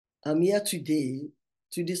I'm here today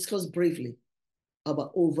to discuss briefly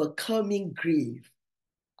about overcoming grief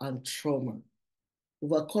and trauma.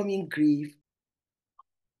 Overcoming grief.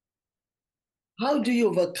 How do you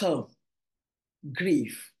overcome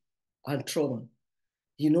grief and trauma?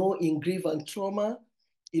 In grief and trauma,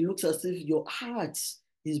 it looks as if your heart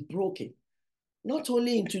is broken, not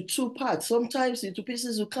only into two parts, sometimes into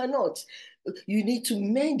pieces you cannot. You need to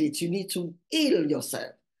mend it, you need to heal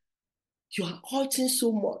yourself. You are hurting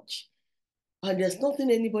so much. And there's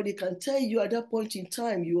nothing anybody can tell you at that point in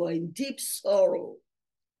time. You are in deep sorrow.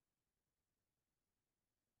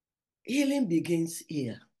 Healing begins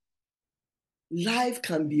here. Life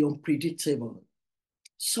can be unpredictable.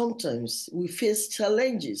 Sometimes we face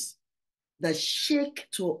challenges that shake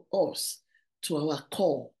to us, to our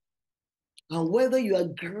core. And whether you are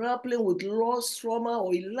grappling with loss, trauma,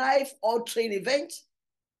 or a life-altering event,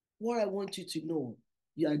 what I want you to know,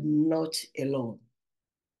 you are not alone.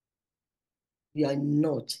 You are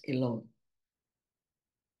not alone.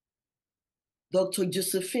 Dr.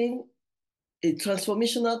 Josephine, a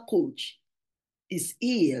transformational coach, is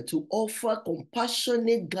here to offer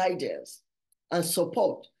compassionate guidance and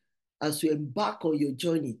support as you embark on your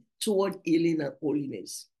journey toward healing and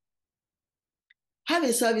holiness. Have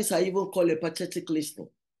a service I even call empathetic listening.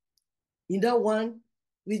 In that one,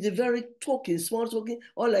 with the very talking, small talking,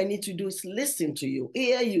 all I need to do is listen to you,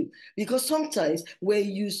 hear you. Because sometimes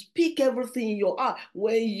when you speak everything in your heart,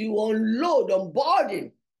 when you unload,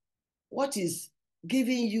 unburden, what is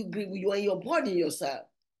giving you grief, when you're burdening yourself,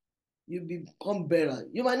 you become better.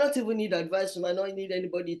 You might not even need advice. You might not need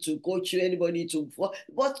anybody to coach you, anybody to,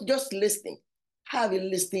 but just listening. Have a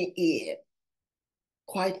listening ear,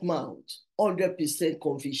 quiet mouth, 100%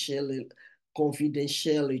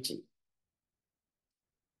 confidentiality.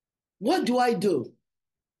 What do I do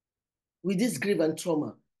with this grief and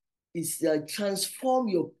trauma? Is transform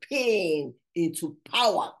your pain into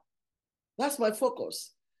power. That's my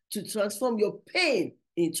focus, to transform your pain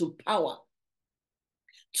into power.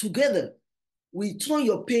 Together, we turn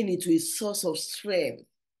your pain into a source of strength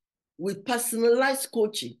with personalized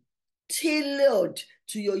coaching tailored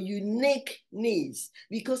to your unique needs,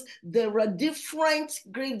 because there are different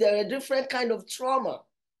grief, there are different kind of trauma.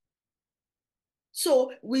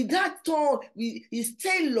 So with that tone, it's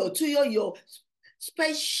tailored to your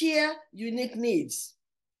special unique needs.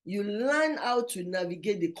 You learn how to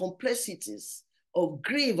navigate the complexities of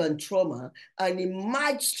grief and trauma and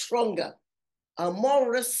emerge stronger and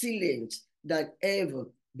more resilient than ever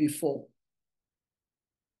before.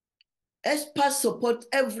 Experts support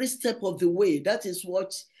every step of the way. That is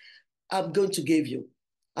what I'm going to give you.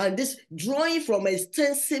 And this drawing from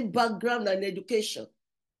extensive background and education,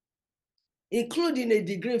 including a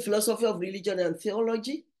degree in philosophy of religion and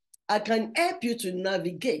theology, I can help you to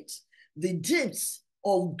navigate the depths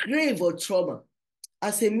of grief or trauma.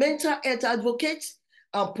 As a mental health advocate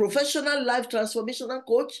and professional life transformational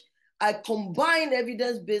coach, I combine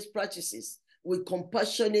evidence-based practices with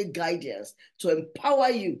compassionate guidance to empower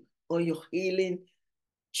you on your healing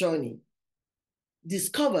journey.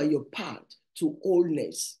 Discover your path to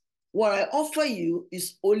wholeness. What I offer you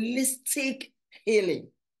is holistic healing.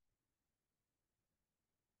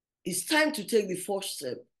 It's time to take the first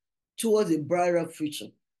step towards a brighter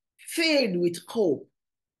future, filled with hope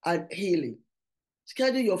and healing.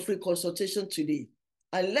 Schedule your free consultation today,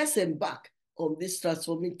 and let's embark on this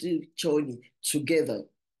transformative journey together.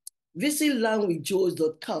 Visit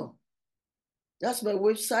learnwithjoes.com. That's my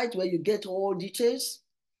website where you get all details.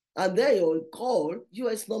 And there you'll call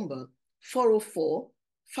US number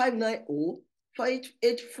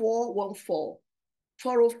 404-590-8414.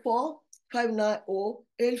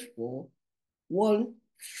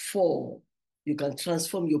 404-590-8414. You can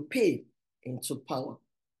transform your pain into power.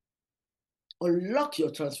 Unlock your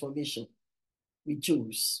transformation with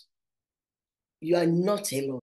Jules. You are not alone.